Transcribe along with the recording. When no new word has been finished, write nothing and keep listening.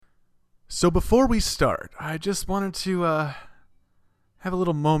So before we start, I just wanted to have a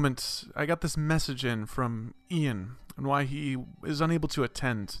little moment. I got this message in from Ian on why he is unable to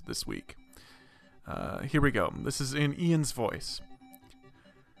attend this week. Here we go. This is in Ian's voice.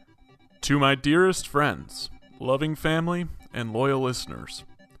 To my dearest friends, loving family, and loyal listeners,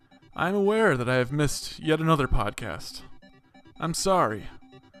 I am aware that I have missed yet another podcast. I'm sorry,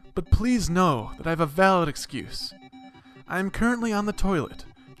 but please know that I have a valid excuse. I am currently on the toilet,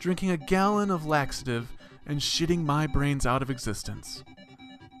 drinking a gallon of laxative and shitting my brains out of existence.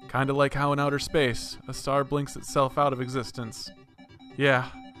 Kinda like how in outer space, a star blinks itself out of existence. Yeah,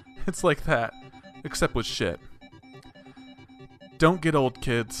 it's like that, except with shit. Don't get old,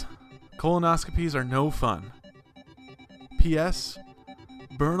 kids. Colonoscopies are no fun. P.S.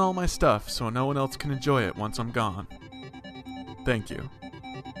 Burn all my stuff so no one else can enjoy it once I'm gone. Thank you.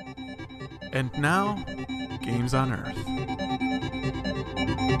 And now, Games on Earth.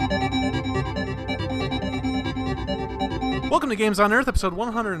 Welcome to Games on Earth, episode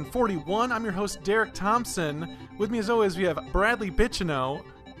 141. I'm your host, Derek Thompson. With me, as always, we have Bradley Bichino.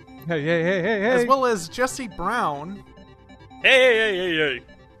 Hey. As well as Jesse Brown. Hey.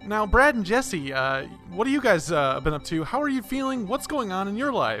 Now, Brad and Jesse, what have you guys been up to? How are you feeling? What's going on in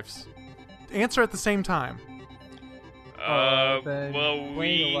your lives? Answer at the same time. Well,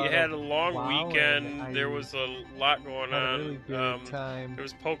 we had a long weekend. There was a lot going on. Really good time there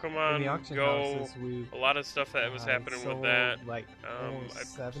was Pokemon Go, a lot of stuff that was happening with that.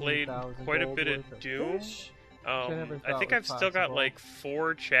 I played quite a bit of Doom. I think I've still got like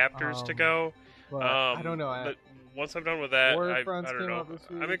 4 chapters to go. I don't know. But once I'm done with that, I don't know.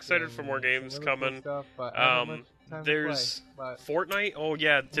 I'm excited for more games coming. There's Fortnite. Oh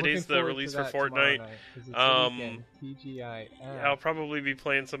yeah, today's the release for Fortnite. I'll probably be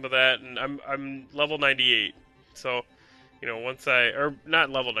playing some of that, and I'm level 98. So, once or not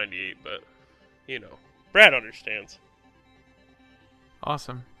level 98, but Brad understands.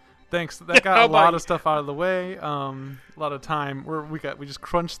 Awesome. Thanks. That got a lot of stuff out of the way. A lot of time. We just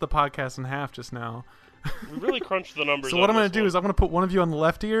crunched the podcast in half just now. We really crunched the numbers. So what I'm going to do is I'm going to put one of you on the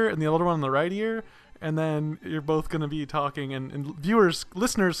left ear and the other one on the right ear, and then you're both going to be talking, and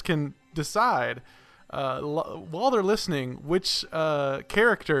listeners can decide while they're listening which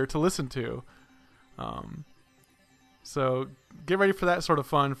character to listen to. So get ready for that sort of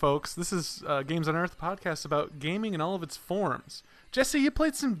fun, folks. This is Games on Earth, a podcast about gaming in all of its forms. Jesse, you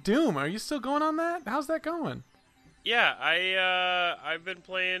played some Doom. Are you still going on that? How's that going? Yeah, I've been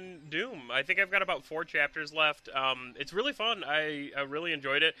playing Doom. I think I've got about 4 chapters left. It's really fun. I really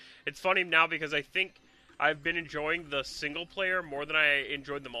enjoyed it. It's funny now because I think I've been enjoying the single player more than I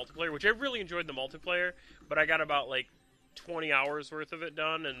enjoyed the multiplayer, which I really enjoyed the multiplayer, but I got about like 20 hours worth of it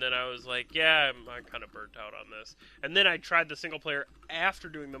done, and then I was like, yeah, I'm kind of burnt out on this. And then I tried the single player after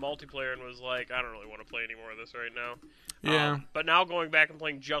doing the multiplayer and was like, I don't really want to play any more of this right now. Yeah. But now going back and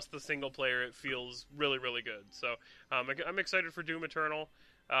playing just the single player, it feels really, really good. So I'm excited for Doom Eternal.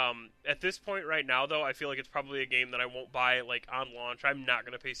 At this point right now, though, I feel like it's probably a game that I won't buy like on launch. I'm not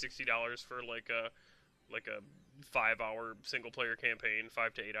going to pay $60 for like a 5-hour single player campaign,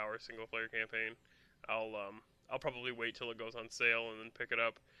 5 to 8 hour single player campaign. I'll probably wait till it goes on sale and then pick it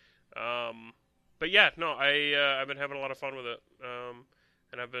up. But yeah, no, I've been having a lot of fun with it.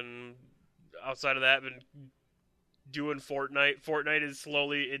 And I've been outside of that, been doing Fortnite. Fortnite is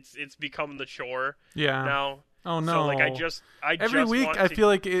slowly it's become the chore. Yeah. Now. Oh no. So like every week I feel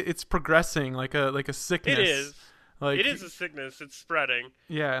like it's progressing like a sickness. It is. Like, it is a sickness. It's spreading.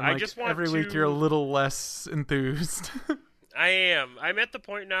 Yeah, and I like just want every week you're a little less enthused. I am. I'm at the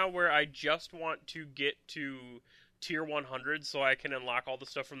point now where I just want to get to tier 100 so I can unlock all the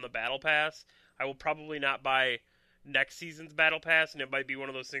stuff from the battle pass. I will probably not buy next season's battle pass, and it might be one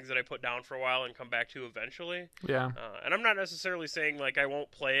of those things that I put down for a while and come back to eventually. Yeah. And I'm not necessarily saying like I won't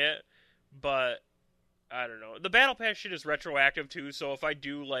play it, but I don't know. The battle pass shit is retroactive too, so if I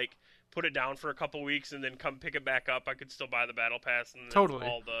do like put it down for a couple weeks and then come pick it back up, I could still buy the battle pass, and then totally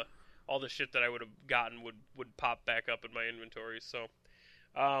all the shit that I would have gotten would pop back up in my inventory. So,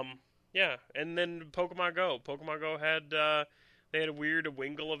 yeah. And then Pokemon Go. Pokemon Go had they had a weird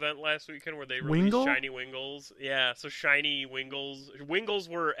Wingull event last weekend where they released shiny Wingulls. Yeah, so shiny Wingulls. Wingulls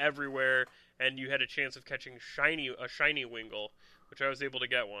were everywhere, and you had a chance of catching a shiny Wingull, which I was able to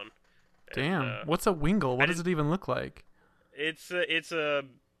get one. Damn, and, what's a Wingull? What does it even look like? It's a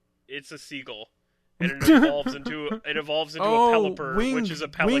seagull. And it evolves into a Pelipper, which is a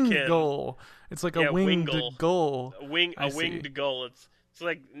pelican. Wingull. It's like a winged gull. A winged gull. It's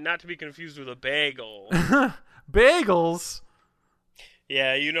like not to be confused with a bagel. Bagels?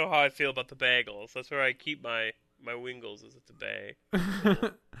 Yeah, you know how I feel about the bagels. That's where I keep my Wingulls, is at the bay.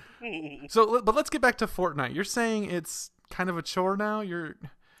 So, but let's get back to Fortnite. You're saying it's kind of a chore now?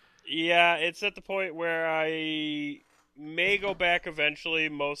 Yeah, it's at the point where I may go back eventually,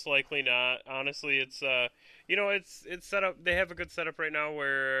 most likely not. Honestly, it's it's set up. They have a good setup right now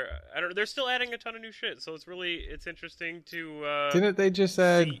where I don't know. They're still adding a ton of new shit, so it's interesting to. Didn't they just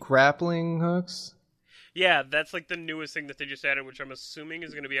add grappling hooks? Yeah, that's like the newest thing that they just added, which I'm assuming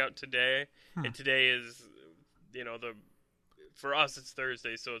is going to be out today. And today is, for us it's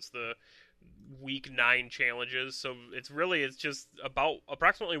Thursday, so it's the week 9 challenges. So it's just about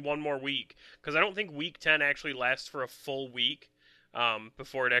approximately one more week, because I don't think week 10 actually lasts for a full week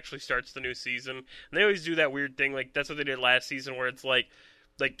before it actually starts the new season. And they always do that weird thing, like that's what they did last season, where it's like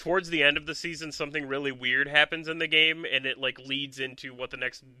towards the end of the season something really weird happens in the game and it like leads into what the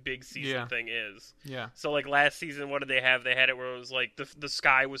next big season thing is. Yeah. So like last season, what did they have? They had it where it was like the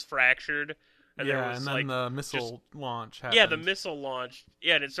sky was fractured. And there was, and then the missile launch happened. Yeah, the missile launch.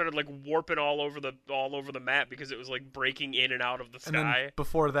 Yeah, and it started like warping all over the map because it was like breaking in and out of the sky. And then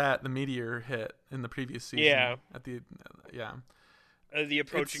before that, the meteor hit in the previous season. Yeah. At the the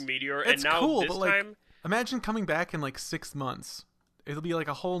approaching meteor. It's and now cool, this but like, time, imagine coming back in like 6 months. It'll be like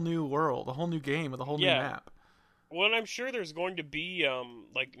a whole new world, a whole new game with a whole new map. Well, and I'm sure there's going to be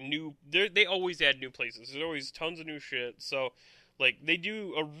like new. They always add new places. There's always tons of new shit. So, like, they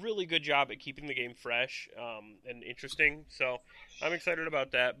do a really good job at keeping the game fresh and interesting. So, I'm excited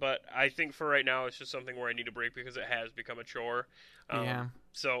about that. But I think for right now, it's just something where I need a break because it has become a chore.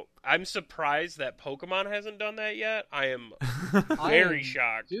 So I'm surprised that Pokemon hasn't done that yet. I am very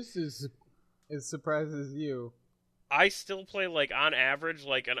shocked. Just as surprised as you. I still play like on average,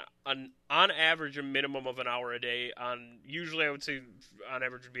 like on average a minimum of an hour a day. Usually I would say on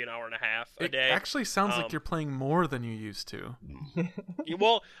average would be an hour and a half a day. It actually sounds like you're playing more than you used to.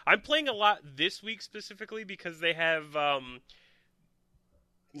 Well, I'm playing a lot this week specifically because they have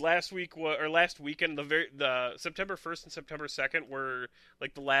last weekend the September 1st and September 2nd were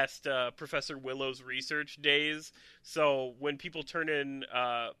like the last Professor Willow's research days. So when people turn in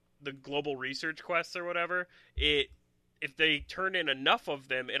the global research quests or whatever, if they turn in enough of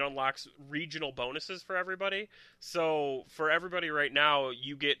them, it unlocks regional bonuses for everybody. So for everybody right now,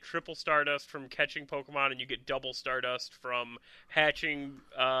 you get triple Stardust from catching Pokemon, and you get double Stardust from hatching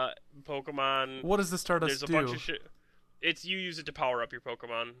Pokemon. What does the Stardust do? Bunch of shit. You use it to power up your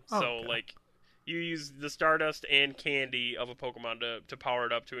Pokemon. Like you use the Stardust and candy of a Pokemon to power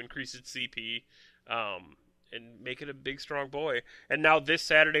it up to increase its CP. And make it a big, strong boy. And now this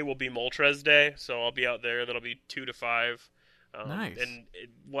Saturday will be Moltres Day, so I'll be out there. That'll be 2 to 5. Nice. And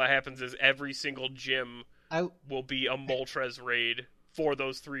what happens is every single gym will be a Moltres raid for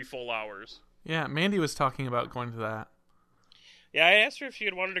those 3 full hours. Yeah, Mandy was talking about going to that. Yeah, I asked her if she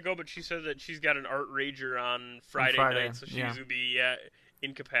had wanted to go, but she said that she's got an art rager on Friday night, so she's going to be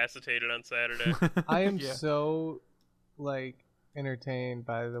incapacitated on Saturday. I am so, entertained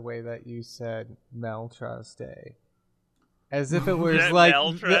by the way that you said Moltres Day, as if it was like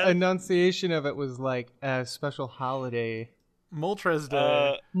the enunciation of it was like a special holiday. Moltres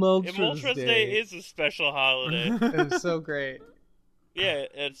Day. Moltres Day is a special holiday. It was so great. Yeah,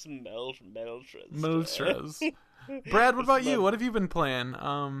 it's Moltres. Moltres. Brad, what about you? What have you been playing?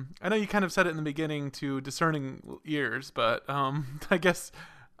 I know you kind of said it in the beginning to discerning ears, but I guess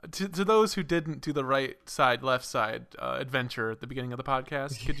to those who didn't do the right side, left side adventure at the beginning of the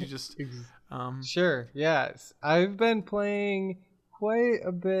podcast, could you just... Sure, yes. I've been playing quite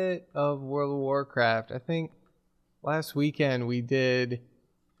a bit of World of Warcraft. I think last weekend we did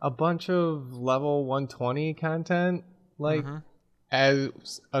a bunch of level 120 content,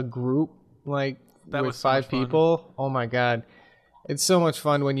 as a group, that with 5 people. Oh my god. It's so much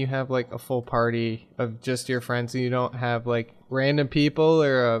fun when you have a full party of just your friends and you don't have random people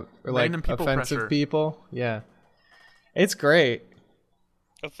or random people offensive pressure. people. Yeah. It's great.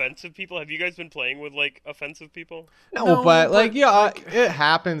 Offensive people? Have you guys been playing with offensive people? No, but it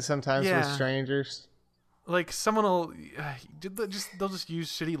happens sometimes with strangers. Someone will they'll just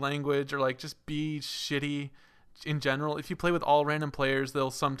use shitty language or just be shitty in general. If you play with all random players, they'll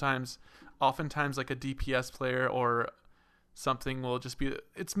oftentimes a DPS player or something will just be.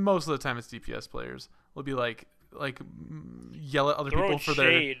 It's most of the time it's DPS players will be yell at other people for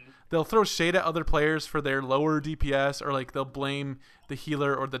shade. They'll throw shade at other players for their lower DPS, or they'll blame the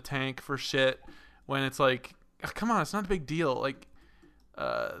healer or the tank for shit when it's come on, it's not a big deal.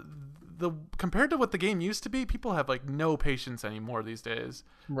 Compared to what the game used to be, people have no patience anymore these days.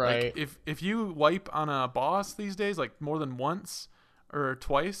 Right. If you wipe on a boss these days more than once or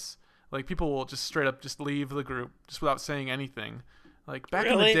twice, people will just straight up just leave the group just without saying anything. Like back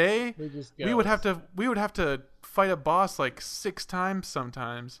in the Really? day, He just we would goes. have to fight a boss like 6 times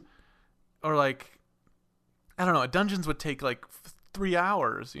sometimes, or like I don't know. Dungeons would take like 3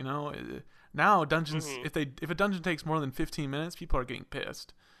 hours. You know, now dungeons if a dungeon takes more than 15 minutes, people are getting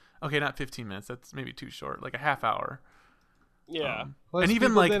pissed. Okay, not 15 minutes. That's maybe too short. Like a half hour. Yeah. Plus, And even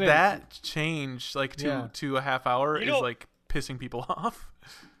people like didn't- that change, like Yeah. to a half hour, You is know- like pissing people off.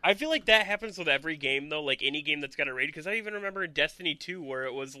 I feel like that happens with every game though, like any game that's got a raid. Because I even remember in Destiny 2 where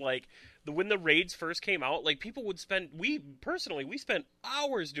it was like when the raids first came out, like people would spend. We spent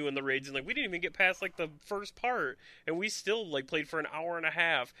hours doing the raids, and like we didn't even get past like the first part, and we still like played for an hour and a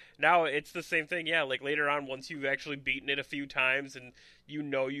half. Now it's the same thing, yeah. Like later on, once you've actually beaten it a few times, and you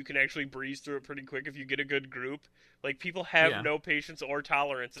know you can actually breeze through it pretty quick if you get a good group. Like people have Yeah. no patience or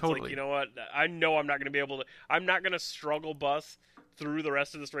tolerance. It's Totally. like, you know what? I know I'm not going to be able to. I'm not going to struggle bus through the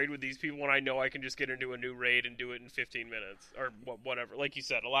rest of this raid with these people when I know I can just get into a new raid and do it in 15 minutes or whatever. Like you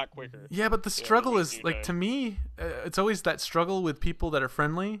said, a lot quicker. Yeah, but the Yeah, struggle wasting is your like time. to me, it's always that struggle with people that are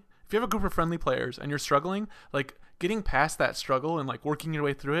friendly. If you have a group of friendly players and you're struggling, like getting past that struggle and like working your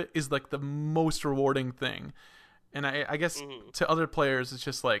way through it is like the most rewarding thing. And I guess to other players, it's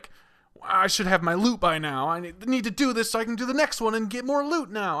just like, I should have my loot by now. I need to do this so I can do the next one and get more loot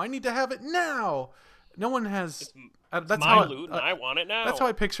now. I need to have it now. No one has. That's My how loot, and I want it now. That's how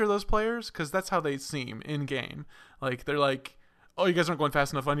I picture those players, because that's how they seem in game. Like they're like, "Oh, you guys aren't going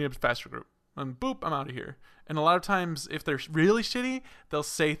fast enough. I need a faster group." And boop, I'm out of here. And a lot of times, if they're really shitty, they'll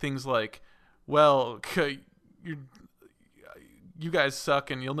say things like, "Well, you guys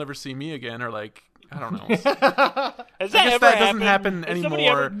suck, and you'll never see me again," or like, I don't know. Has I that guess ever that doesn't happen Has somebody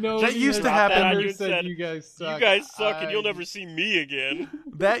anymore. ever No, That he used has to dropped that happen. on never you and said said, you guys suck. You guys suck, and you'll I- never see me again.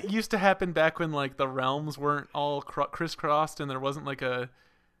 That used to happen back when like the realms weren't all crisscrossed and there wasn't like a.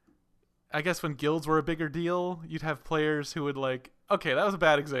 I guess when guilds were a bigger deal, you'd have players who would like. Okay, that was a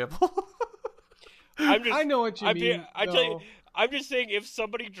bad example. I'm just, I know what you mean. I tell you, though. I'm just saying, if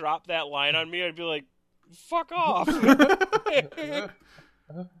somebody dropped that line on me, I'd be like, "Fuck off."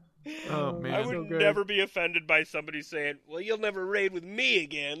 Oh man. I would so good. never be offended by somebody saying, "Well, you'll never raid with me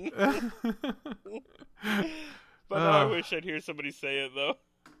again." But now I Oh. wish I'd hear somebody say it though.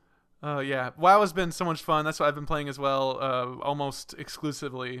 Oh yeah, WoW has been so much fun. That's what I've been playing as well, almost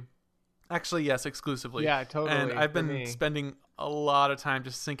exclusively. Actually, yes, exclusively. Yeah, totally, And I've for been me. spending a lot of time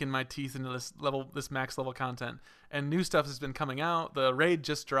just sinking my teeth into this max level content. And new stuff has been coming out. The raid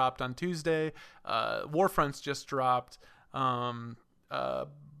just dropped on Tuesday. Warfronts just dropped.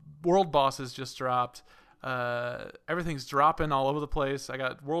 World bosses just dropped. Everything's dropping all over the place. I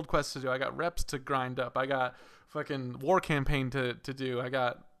got world quests to do. I got reps to grind up. I got fucking war campaign to do. I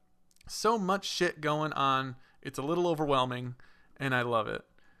got so much shit going on. It's a little overwhelming, and I love it.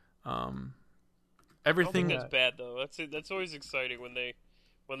 I don't Everything. think that's bad though. That's always exciting when they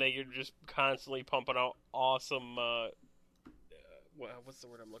are just constantly pumping out awesome. What's the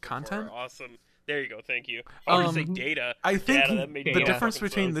word I'm looking Content? for? Awesome. There you go. Thank you. I was going to say data. I think Data, that made the data difference fucking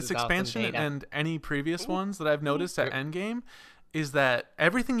between sense. this It's awesome expansion data. and any previous ones that I've noticed at Endgame is that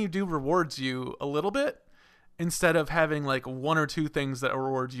everything you do rewards you a little bit instead of having like one or two things that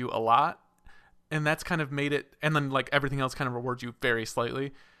reward you a lot. And that's kind of made it, and then like everything else kind of rewards you very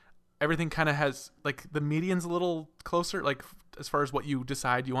slightly. Everything kind of has like the median's a little closer, like as far as what you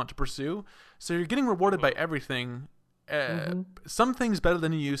decide you want to pursue. So you're getting rewarded by everything. Some things better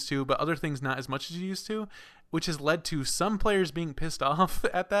than you used to, but other things not as much as you used to, which has led to some players being pissed off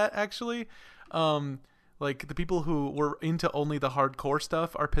at that. Actually, like the people who were into only the hardcore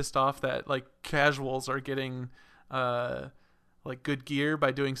stuff are pissed off that like casuals are getting like good gear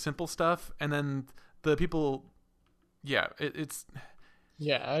by doing simple stuff, and then the people, yeah, it's.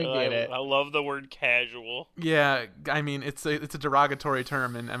 Yeah, I get it. I love the word casual. Yeah, I mean it's a derogatory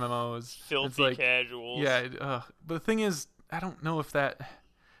term in MMOs. Filthy it's like, casuals. Yeah, but the thing is, I don't know if that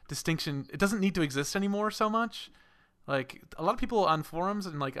distinction, it doesn't need to exist anymore so much. Like a lot of people on forums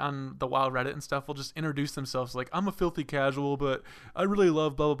and like on the WoW Reddit and stuff will just introduce themselves like, I'm a filthy casual, but I really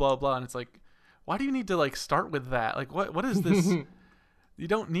love blah blah blah blah, and it's like, why do you need to like start with that? Like what is this? You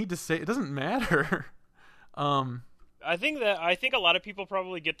don't need to say, it doesn't matter. I think a lot of people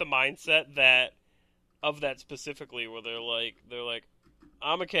probably get the mindset that of that specifically, where they're like,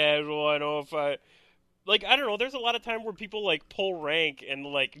 I'm a casual. I know if I don't know. There's a lot of time where people like pull rank and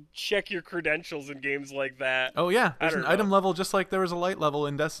like check your credentials in games like that. Oh yeah, there's an don't know. item level just like there was a light level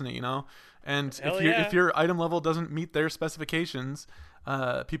in Destiny, you know. And Hell if yeah. your item level doesn't meet their specifications,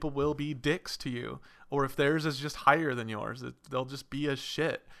 people will be dicks to you. Or if theirs is just higher than yours, they'll just be a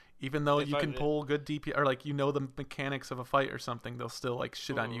shit. Even though you can pull good DP or like you know the mechanics of a fight or something, they'll still like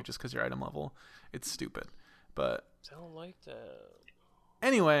shit on you just because your item level. It's stupid, but I don't like that.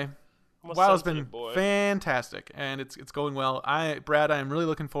 Anyway, I'm a WoW has been sensitive boy. fantastic, and it's going well. Brad, I am really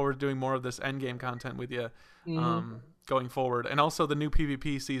looking forward to doing more of this endgame content with you, going forward. And also, the new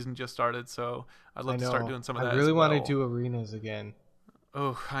PvP season just started, so I'd love to start doing some of that. I really want to do arenas again.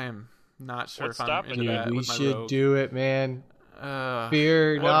 Oh, I am not sure What's if I'm stopping into you? that We with my should rogue. do it, man. Uh,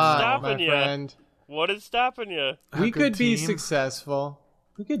 Fear What's not, stopping my ya? friend. What is stopping you? a We good could be team. successful.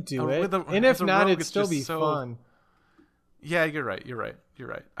 We could do it. With a- And as if a not, rogue, it'd it's still just be so- fun. Yeah, you're right.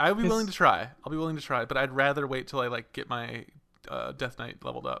 I'll be willing to try. But I'd rather wait till I like get my Death Knight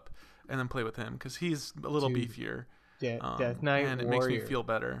leveled up and then play with him because he's a little Dude, beefier. Death Knight and it Warrior. makes me feel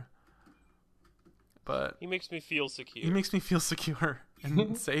better. But He makes me feel secure. he makes me feel secure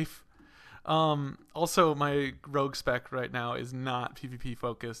and safe. Also, my rogue spec right now is not PvP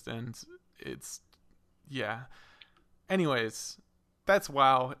focused, and it's Anyways, that's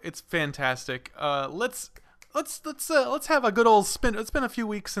WoW. It's fantastic. Let's have a good old spin. It's been a few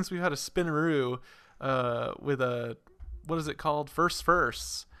weeks since we've had a spinneroo with a what is it called?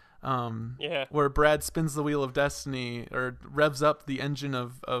 First. Yeah. Where Brad spins the wheel of destiny or revs up the engine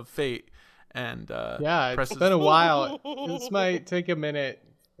of fate and Yeah, it's presses been a while. This might take a minute.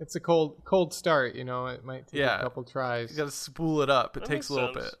 It's a cold start, you know. It might take Yeah. a couple tries. You got to spool it up. It That takes a makes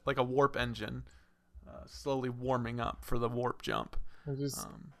little sense. bit, like a warp engine, slowly warming up for the warp jump. I'm just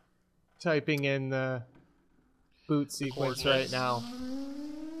typing in the boot sequence right coordinates. now.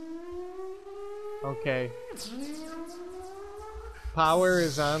 Okay. Power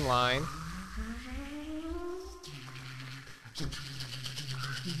is online.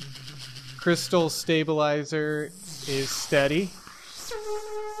 Crystal stabilizer is steady.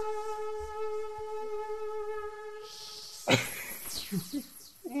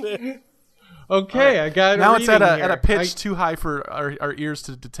 Okay, I got it. Now it's at reading a here. pitch too high for our ears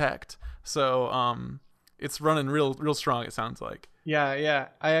to detect. So it's running real strong. It sounds like. Yeah.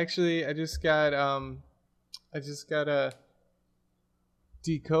 I just gotta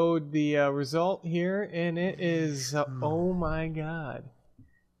decode the result here, and it is oh my god,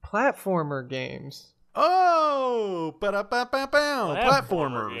 platformer games. Oh,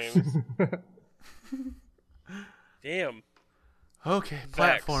 platformers. games. Damn. Okay,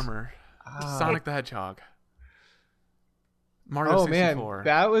 Vex. platformer. Ah. Sonic the Hedgehog. Mario Oh 64. man,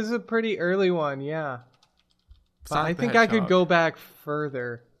 that was a pretty early one. Yeah, but Sonic I the think I could Hedgehog. go back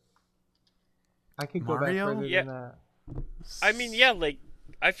further. I could go Mario? back further Yeah. than that. I mean, yeah, like,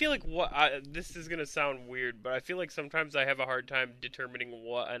 I feel like this is gonna sound weird, but I feel like sometimes I have a hard time determining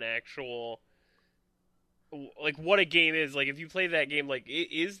what an actual, like, what a game is. Like, if you play that game, like,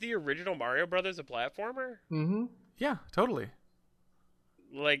 is the original Mario Brothers a platformer? Mm-hmm. Yeah, totally.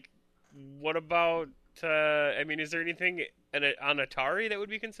 Like, what about, I mean, is there anything on Atari that would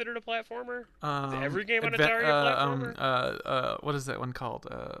be considered a platformer? Every game on Atari a platformer? what is that one called?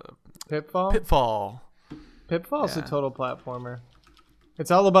 Pitfall. Pitfall. Pitfall's Yeah. a total platformer. It's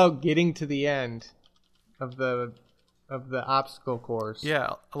all about getting to the end of the obstacle course.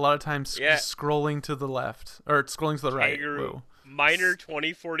 Yeah, a lot of times Yeah. scrolling to the left or scrolling to the right. Kangaroo, Whoa. Miner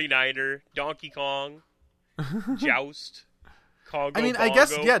 2049er, Donkey Kong, Joust, Congo I mean, I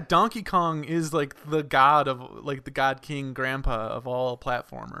guess Bongo. yeah, Donkey Kong is like the god of like the god king grandpa of all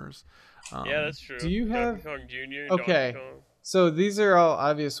platformers. Yeah, that's true. Do you have- Donkey Kong Jr. and Okay. Donkey Kong. So these are all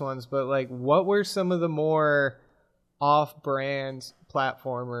obvious ones, but like, what were some of the more off-brand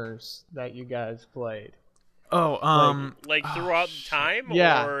platformers that you guys played? Like throughout time?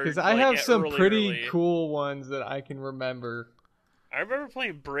 Yeah, or because I like have at some pretty early? cool ones that I can remember. I remember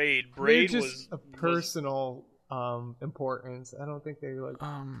playing Braid. They're Braid just was a personal importance. I don't think they like. who's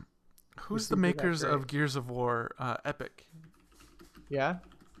You the think they're that makers great? of Gears of War? Epic. Yeah.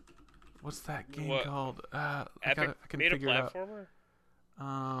 What's that game What? called? I Epic can made a figure it out. platformer.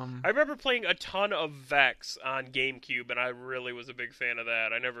 Um, I remember playing a ton of Vex on GameCube, and I really was a big fan of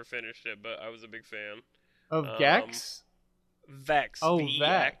that. I never finished it, but I was a big fan. Of Gex. Vex. Oh, VEX.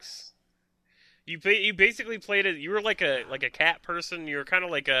 Vex. You basically played it. You were like a cat person. You were kind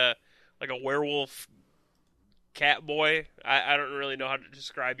of like a werewolf cat boy. I don't really know how to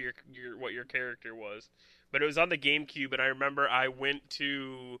describe your what your character was, but it was on the GameCube, and I remember I went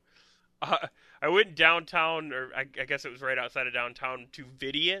downtown, or I guess it was right outside of downtown, to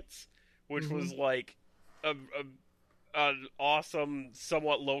Vidiots, which was like an awesome,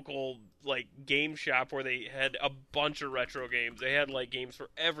 somewhat local like game shop where they had a bunch of retro games. They had like games for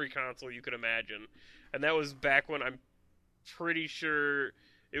every console you could imagine, and that was back when I'm pretty sure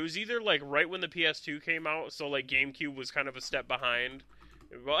it was either like right when the PS2 came out, so like GameCube was kind of a step behind.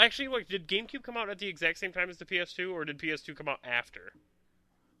 Well, actually, like, did GameCube come out at the exact same time as the PS2, or did PS2 come out after?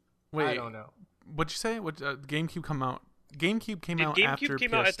 wait, I don't know. what'd you say? What GameCube come out? GameCube came Did out GameCube after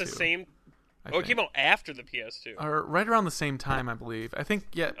came PS2. out at the same? I Oh, it think. came out after the PS2. Or right around the same time, I believe. I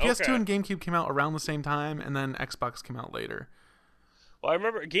think PS2 Okay. and GameCube came out around the same time, and then Xbox came out later. Well, I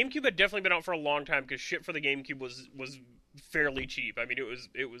remember GameCube had definitely been out for a long time because shit for the GameCube was fairly cheap. I mean,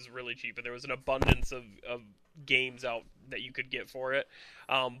 it was really cheap, and there was an abundance of games out that you could get for it.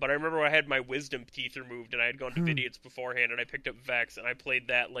 But I remember when I had my wisdom teeth removed, and I had gone to Vidiots beforehand, and I picked up Vex, and I played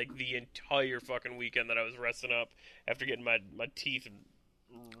that like the entire fucking weekend that I was resting up after getting my teeth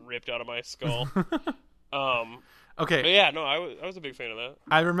ripped out of my skull. Okay, But yeah, no, I was a big fan of that.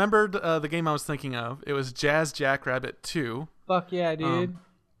 I remembered the game I was thinking of. It was Jazz Jackrabbit 2, Fuck yeah, dude.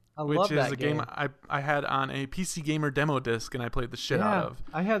 I which love is that a game I had on a PC Gamer demo disc, and I played the shit out of.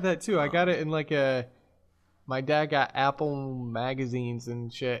 I had that too. I got it in like a. My dad got Apple magazines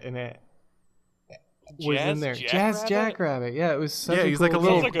and shit, and it was in there. Jazz Jackrabbit. Yeah, it was such Yeah, a he's cool like a game.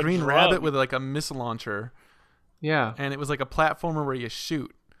 little Sounds like a green drug. rabbit with like a missile launcher, Yeah. and it was like a platformer where you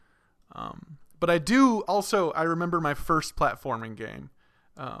shoot. But I remember my first platforming game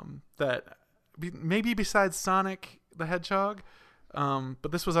maybe besides Sonic the Hedgehog,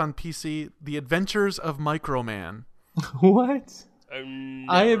 but this was on PC, The Adventures of Microman. What?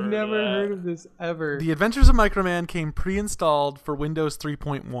 I have heard never of that. heard of this ever. The Adventures of Microman came pre-installed for Windows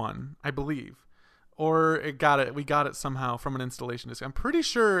 3.1, I believe. Or we got it somehow from an installation disk. I'm pretty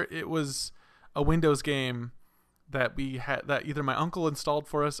sure it was a Windows game that we had, that either my uncle installed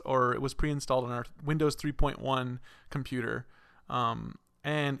for us or it was pre-installed on our Windows 3.1 computer.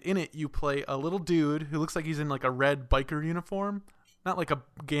 And in it you play a little dude who looks like he's in like a red biker uniform. Not like a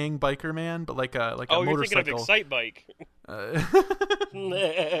gang biker man, but like a Oh, you're motorcycle. thinking of Excite Bike.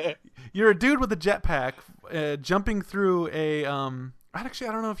 You're a dude with a jetpack, jumping through a. Actually,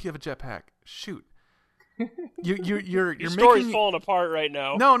 I don't know if you have a jetpack. Shoot, you're Your making. story's falling apart right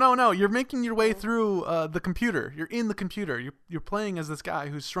now. No. You're making your way through the computer. You're in the computer. You're playing as this guy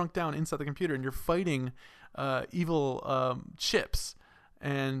who's shrunk down inside the computer, and you're fighting evil chips,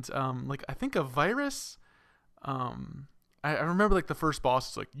 and like I think a virus. I remember like the first boss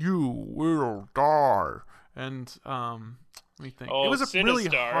is like, "You will die," and let me think. Oh, It was a really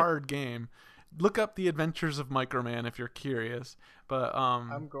Sinistar. hard game. Look up The Adventures of Microman if you're curious. But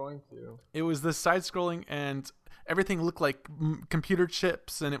I'm going to. it was this side-scrolling, and everything looked like computer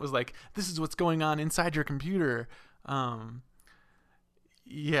chips, and it was like, this is what's going on inside your computer.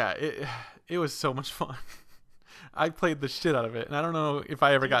 Yeah, it was so much fun. I played the shit out of it, and I don't know if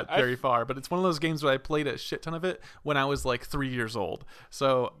I ever got very far, but it's one of those games where I played a shit ton of it when I was like 3 years old.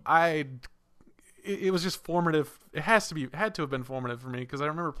 So it was just formative. It had to have been formative for me because I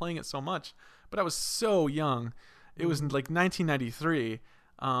remember playing it so much, but I was so young. It was like 1993.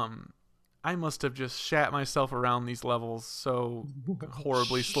 I must have just shat myself around these levels so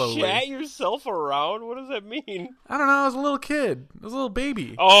horribly slowly. Shat yourself around? What does that mean? I don't know. I was a little kid. I was a little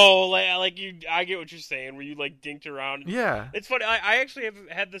baby. Oh, like you. I get what you're saying. Where you like dinked around. Yeah. It's funny. I actually have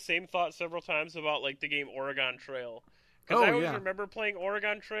had the same thought several times about like the game Oregon Trail. Because Oh, I always yeah. remember playing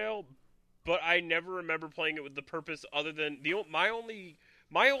Oregon Trail, but I never remember playing it with the purpose other than my only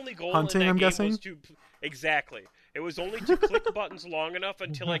goal Hunting, in that I'm game guessing? was to exactly. It was only to click buttons long enough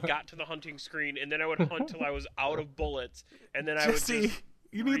until I got to the hunting screen, and then I would hunt till I was out of bullets, and then I would Jesse, just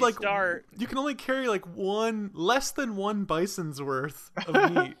you need restart. you can only carry like less than one bison's worth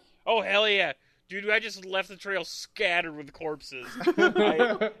of meat. Oh hell yeah, dude! I just left the trail scattered with corpses.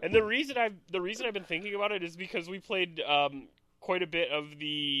 And the reason I've been thinking about it is because we played quite a bit of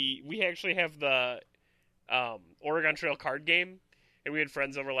we actually have the Oregon Trail card game, and we had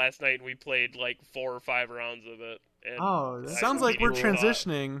friends over last night, and we played like 4 or 5 rounds of it. And Oh, I Sounds like we're immediately thought-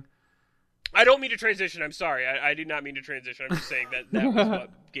 transitioning. I don't mean to transition. I'm sorry. I did not mean to transition. I'm just saying that was what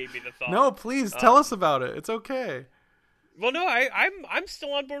gave me the thought. No, please tell us about it. It's okay. Well, no, I'm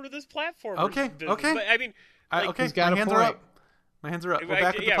still on board with this platform. Okay, okay. But, I mean, like, Okay, He's got my a hands are point. up. My hands are up. We're I-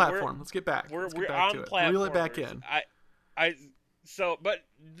 back at the yeah, we're- platform. Let's get back. we're Let's get back on to it. platformers. Reel it back in. But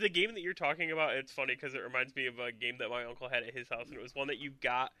the game that you're talking about, it's funny because it reminds me of a game that my uncle had at his house, and it was one that you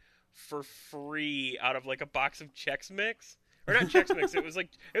got for free out of like a box of Chex Mix. Or not Chex Mix. It was like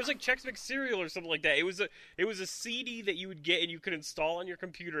Chex Mix cereal or something like that. It was a CD that you would get and you could install on your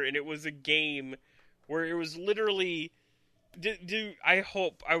computer, and it was a game where it was literally.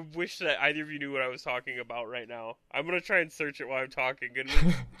 I wish that either of you knew what I was talking about right now. I'm gonna try and search it while I'm talking.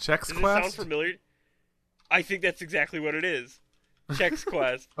 Chex Does it sound Quest. familiar? I think that's exactly what it is. Chex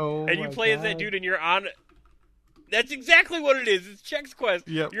Quest. Oh, And you my play as that God. dude, and you're on. That's exactly what it is. It's Chex Quest.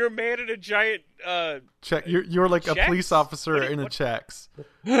 Yep. You're a man in a giant. Check. You're like a Chex? police officer What- in a what- Chex.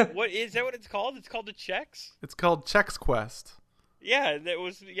 What is that? What it's called? It's called the Chex. It's called Chex Quest. Yeah, and it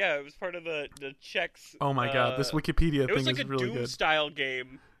was part of the Chex. Oh my god, this Wikipedia It was thing like is a really Doom good. style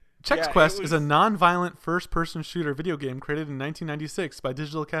game. Chex Yeah, Quest it is a was- non-violent first-person shooter video game created in 1996 by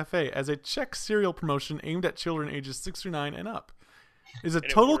Digital Cafe as a Chex cereal promotion aimed at children ages 6 through 9 and up. It is a it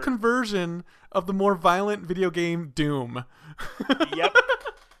total worked. conversion of the more violent video game Doom. Yep,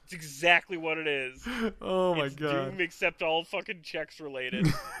 it's exactly what it is. Oh my It's god. Doom except all fucking Chex related.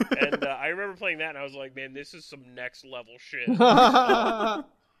 And I remember playing that, and I was like, man, this is some next level shit.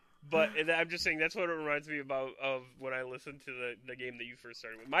 But I'm just saying that's what it reminds me of when I listened to the game that you first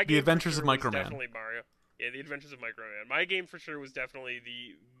started with. My game Adventures for of sure Microman. was definitely Mario. Yeah, The Adventures of Microman. My game for sure was definitely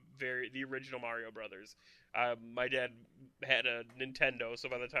the original Mario Brothers. My dad had a Nintendo, so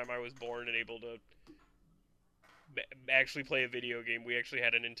by the time I was born and able to actually play a video game, we actually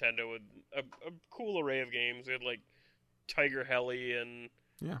had a Nintendo with a cool array of games. We had like Tiger Heli and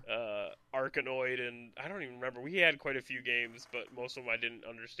Yeah. Arkanoid, and I don't even remember. We had quite a few games, but most of them I didn't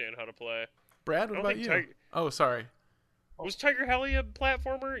understand how to play. Brad, I what don't about think you? Oh, sorry. Was Tiger Heli a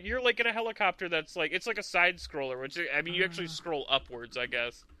platformer? You're like in a helicopter that's like it's like a side scroller, which I mean you actually scroll upwards, I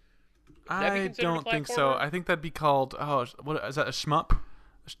guess. that be I considered a don't think so. platformer? I think that'd be called what is that, a shmup?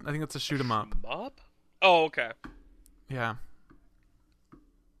 I think that's a shoot 'em up. Up? Oh, okay. Yeah.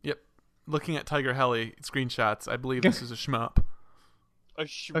 Yep. Looking at Tiger Heli screenshots, I believe this is a shmup. A A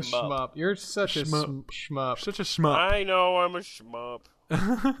shmup. shmup. You're such a Shmup. shmup. Such a shmup. I know I'm a shmup.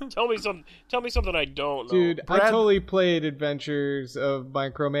 Tell me something I don't know. Dude, I Brad- totally played Adventures of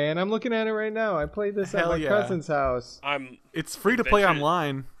Microman. I'm looking at it right now. I played this at Hell my yeah. cousin's house. I'm It's free to play Adventures-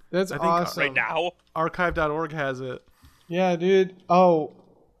 online. That's I think awesome. right now. Archive.org has it. Yeah, dude. Oh,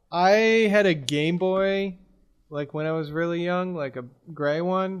 I had a Game Boy, like when I was really young, like a gray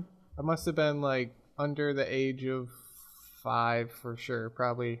one. I must have been like under the age of 5 for sure,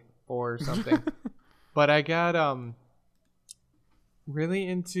 probably 4 or something. But I got really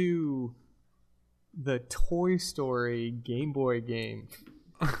into the Toy Story Game Boy game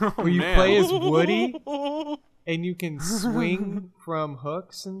Oh, where you man. play as Woody and you can swing from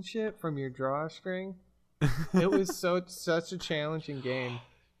hooks and shit from your drawstring. It was such a challenging game.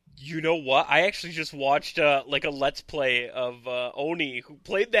 You know what? I actually just watched like a Let's Play of Oni who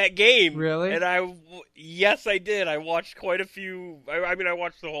played that game. Really? And yes, I did. I watched quite a few. I mean, I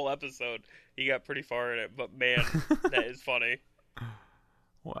watched the whole episode. He got pretty far in it, but man, that is funny.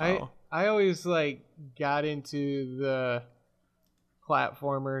 Wow. I always like got into the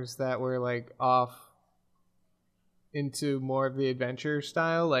platformers that were like off into more of the adventure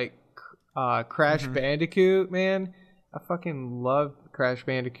style, like Crash Bandicoot, man. I fucking loved Crash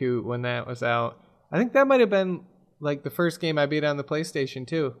Bandicoot when that was out. I think that might have been like the first game I beat on the PlayStation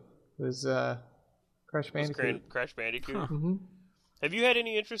too. Was Crash Bandicoot. Crash Bandicoot. Huh. Hmm. Have you had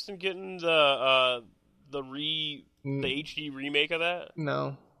any interest in getting the HD remake of that?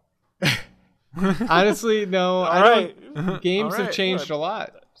 No. Honestly, no. I right. don't. Games All have right, changed good. a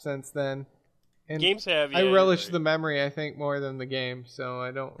lot since then. And Games have. Yeah, I you're relish right. the memory, I think, more than the game, so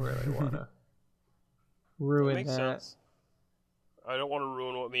I don't really want to That ruin makes that. sense. I don't want to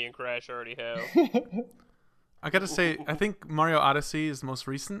ruin what me and Crash already have. I gotta say, I think Mario Odyssey is the most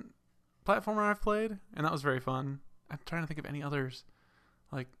recent platformer I've played, and that was very fun. I'm trying to think of any others.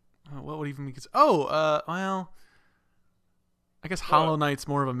 Like, what would even be... well... I guess Hollow Knight's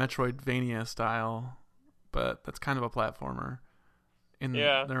more of a Metroidvania style, but that's kind of a platformer. In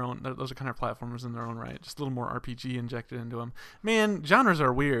Yeah. their own... Those are kind of platformers in their own right. Just a little more RPG injected into them. Man, genres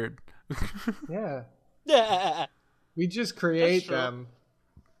are weird. Yeah. Yeah. We just create true. them.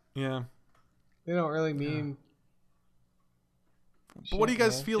 Yeah. They don't really mean. But what do you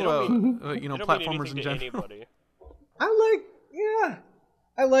guys man. feel You don't about, You don't mean platformers in anything to general? anybody. I like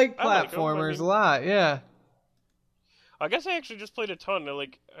I like 'em, I platformers mean- a lot, yeah. I guess I actually just played a ton.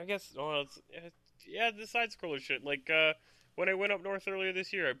 Yeah, the side scroller shit. Like when I went up north earlier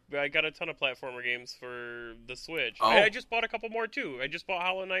this year, I got a ton of platformer games for the Switch. Oh. I just bought a couple more too. I just bought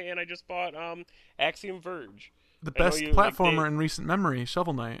Hollow Knight and I just bought Axiom Verge. The I know best you like platformer the- in recent memory,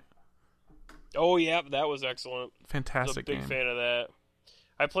 Shovel Knight. Oh yeah, that was excellent. I was a Fantastic big game. fan of that.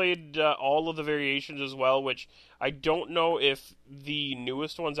 I played all of the variations as well, which I don't know if the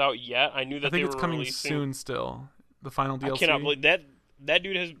newest one's out yet. I knew that I think they it's were coming releasing. soon still. The final DLC. I cannot believe that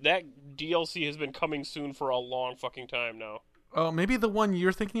dude has that DLC has been coming soon for a long fucking time now. Oh, maybe the one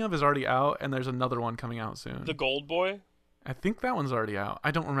you're thinking of is already out, and there's another one coming out soon. The Gold Boy, I think that one's already out.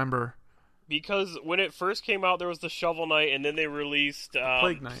 I don't remember. because when it first came out, there was the Shovel Knight, and then they released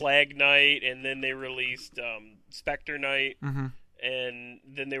Plague Knight. and then they released Spectre Knight, Hmm and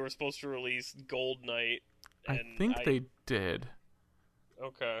then they were supposed to release Gold Knight. I And think they did.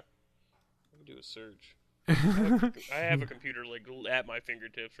 Okay. Let me do a search. I have a computer like at my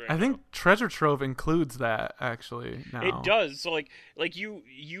fingertips right I now. think Treasure Trove includes that actually now. It does. So like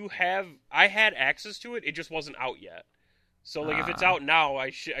you have I had access to it. It just wasn't out yet. So like if it's out now,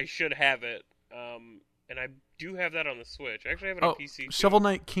 I should have it. And I do have that on the Switch. I actually have it on PC too. Shovel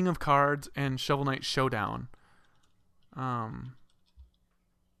Knight King of Cards and Shovel Knight Showdown.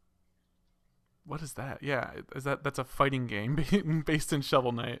 What is that? Yeah, that's a fighting game based in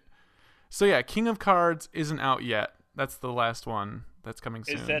Shovel Knight. So yeah, King of Cards isn't out yet. That's the last one that's coming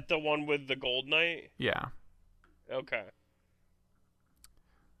soon. Is that the one with the Gold Knight? Yeah. Okay.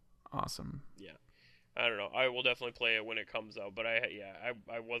 Awesome. Yeah. I don't know. I will definitely play it when it comes out, but I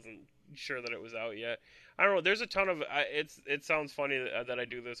wasn't sure that it was out yet. I don't know. There's a ton of it sounds funny that I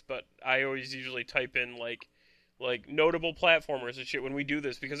do this, but I always usually type in like notable platformers and shit when we do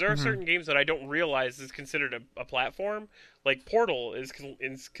this, because there are certain games that I don't realize is considered a platform. Like Portal is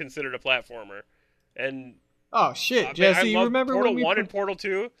considered a platformer, and oh shit, Jesse, you remember Portal when 1 and Portal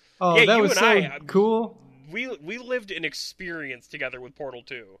 2? Oh, yeah, that you was and so cool. We lived an experience together with Portal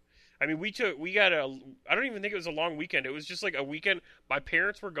 2. I mean, I don't even think it was a long weekend. It was just like a weekend. My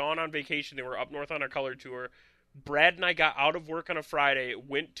parents were gone on vacation. They were up north on a color tour. Brad and I got out of work on a Friday,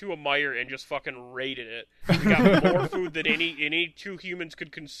 went to a Meijer, and just fucking raided it. We got more food than any two humans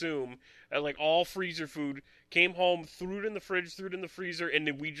could consume, like all freezer food. Came home, threw it in the fridge, threw it in the freezer, and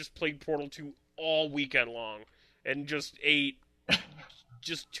then we just played Portal 2 all weekend long, and just ate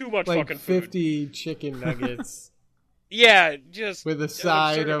just too much like fucking food. 50 chicken nuggets. Yeah, just with a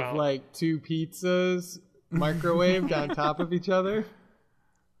side of like 2 pizzas microwaved on top of each other.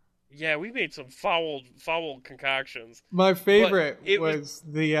 Yeah, we made some foul concoctions. My favorite was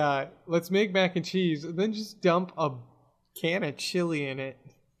the let's make mac and cheese and then just dump a can of chili in it.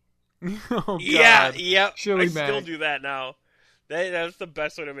 Oh, God. Yeah. Chili I mac. still do that now. That's the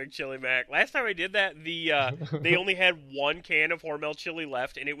best way to make chili mac. Last time I did that, they only had 1 can of Hormel chili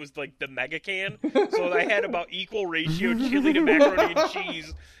left, and it was like the mega can. So I had about equal ratio chili to macaroni and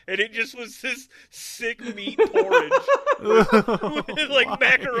cheese, and it just was this sick meat porridge with like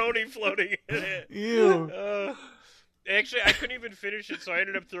macaroni floating in it. Ew. Actually, I couldn't even finish it, so I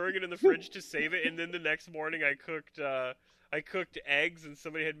ended up throwing it in the fridge to save it, and then the next morning I cooked eggs, and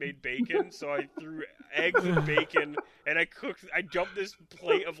somebody had made bacon, so I threw eggs and bacon, and I dumped this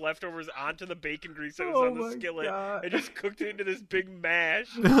plate of leftovers onto the bacon grease that was on the skillet, and just cooked it into this big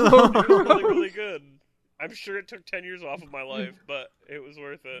mash. It was really, really good. I'm sure it took 10 years off of my life, but it was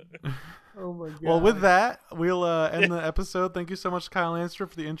worth it. Oh my God. Well, with that, we'll end the episode. Thank you so much, Kyle Lanster,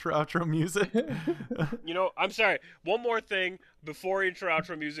 for the intro-outro music. You know, I'm sorry. One more thing before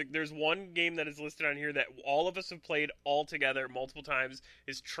intro-outro music. There's one game that is listed on here that all of us have played all together multiple times.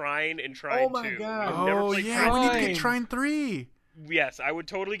 Is Trine and Trine 2. Oh my God. We've never played yeah, Trine we need to 3. get Trine 3. Yes, I would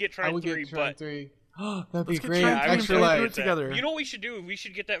totally get Trine 3, but... 3. That'd be Let's get great. Trine 3 and Extra play Life. through it together. You know what we should do? We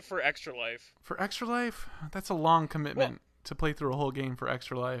should get that for Extra Life. For Extra Life? That's a long commitment to play through a whole game for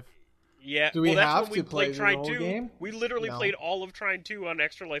Extra Life. Yeah, Do we that's have when we to play played the Trine whole 2. game? We literally No. played all of Trine 2 on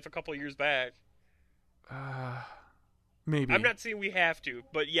Extra Life a couple years back. Maybe. I'm not saying we have to,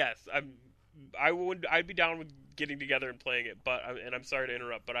 but yes, I'd be down with getting together and playing it. But I'm sorry to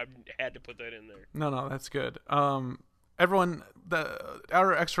interrupt, but I had to put that in there. No, that's good. Everyone,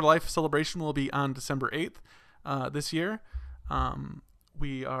 our Extra Life celebration will be on December 8th this year.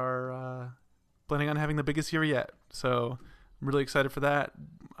 We are planning on having the biggest year yet, so I'm really excited for that.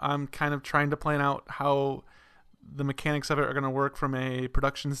 I'm kind of trying to plan out how the mechanics of it are going to work from a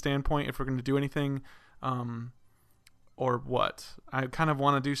production standpoint, if we're going to do anything, or what. I kind of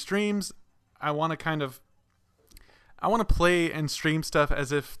want to do streams. I want to play and stream stuff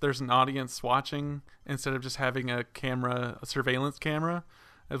as if there's an audience watching instead of just having a surveillance camera,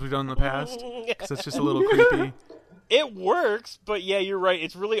 as we've done in the past, because it's just a little creepy. It works, but yeah, you're right.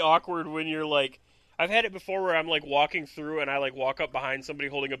 It's really awkward when you're like, I've had it before where I'm like walking through and I like walk up behind somebody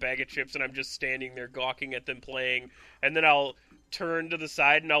holding a bag of chips and I'm just standing there gawking at them playing, and then I'll turn to the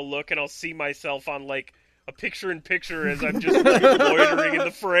side and I'll look and I'll see myself on like a picture-in-picture as I'm just like loitering in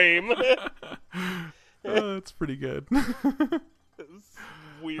the frame. That's pretty good. It's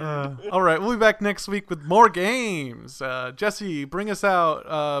weird. All right, we'll be back next week with more games. Jesse, bring us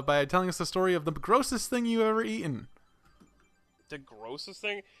out by telling us the story of the grossest thing you've ever eaten. The grossest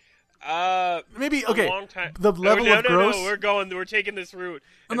thing? Maybe, A okay, long time. the level of gross... No, we're taking this route.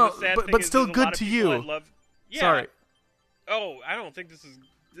 And No, the sad thing but is still there's a lot good of to people you. I love. Yeah. Sorry. Oh, I don't think this was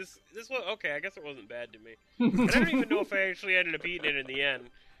okay. I guess it wasn't bad to me. And I don't even know if I actually ended up eating it in the end.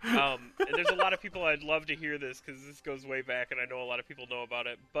 And there's a lot of people I'd love to hear this because this goes way back, and I know a lot of people know about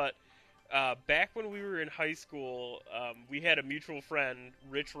it. But back when we were in high school, we had a mutual friend,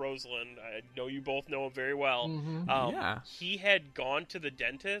 Rich Roseland. I know you both know him very well. Mm-hmm. Yeah. He had gone to the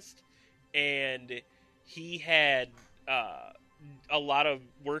dentist, and he had a lot of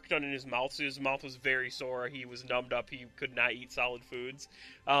work done in his mouth, so his mouth was very sore. He was numbed up. He could not eat solid foods.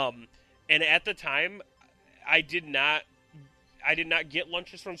 And at the time, I did not get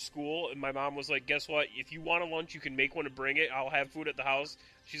lunches from school, and my mom was like, guess what? If you want a lunch, you can make one and bring it. I'll have food at the house.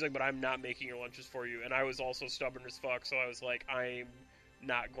 She's like, but I'm not making your lunches for you. And I was also stubborn as fuck, so I was like, I'm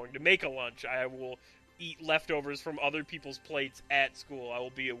not going to make a lunch. I will eat leftovers from other people's plates at school. I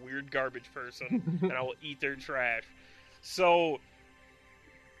will be a weird garbage person, and I will eat their trash. So,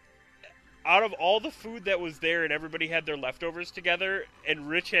 out of all the food that was there and everybody had their leftovers together, and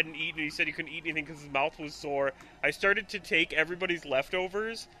Rich hadn't eaten, he said he couldn't eat anything because his mouth was sore, I started to take everybody's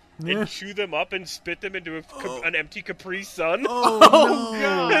leftovers and chew them up and spit them into an empty Capri Sun. Oh,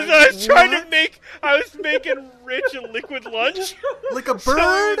 God. Because I was making Rich a liquid lunch. Like a So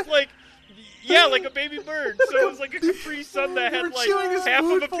bird? it was like, yeah, like a baby bird. So it was like a Capri Sun that You had were like chewing his half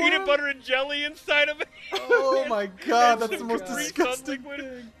food of a for peanut him? butter and jelly inside of it. Oh my God, And that's the some most Capri Sun disgusting liquid.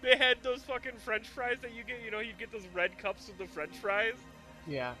 thing. They had those fucking French fries that you get. You'd get those red cups with the French fries.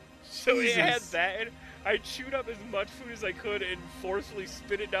 Yeah. So it had Jesus. that, and I chewed up as much food as I could and forcefully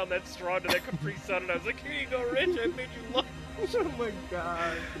spit it down that straw into that Capri Sun, and I was like, here you go, Rich, I made you lunch. Oh my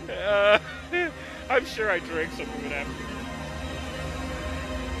God. I'm sure I drank some of it after.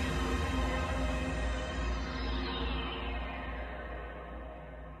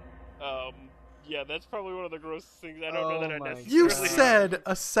 Yeah, that's probably one of the grossest things. I don't know that I Oh my necessarily... You God. said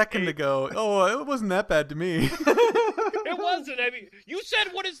a second ago, it wasn't that bad to me. It wasn't. I mean, you said,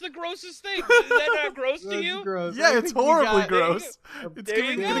 what is the grossest thing? Is that not gross to That's you? gross. Yeah, I it's think we horribly got gross. a It's There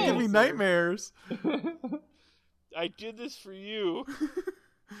you gonna give me go. nightmares. I did this for you.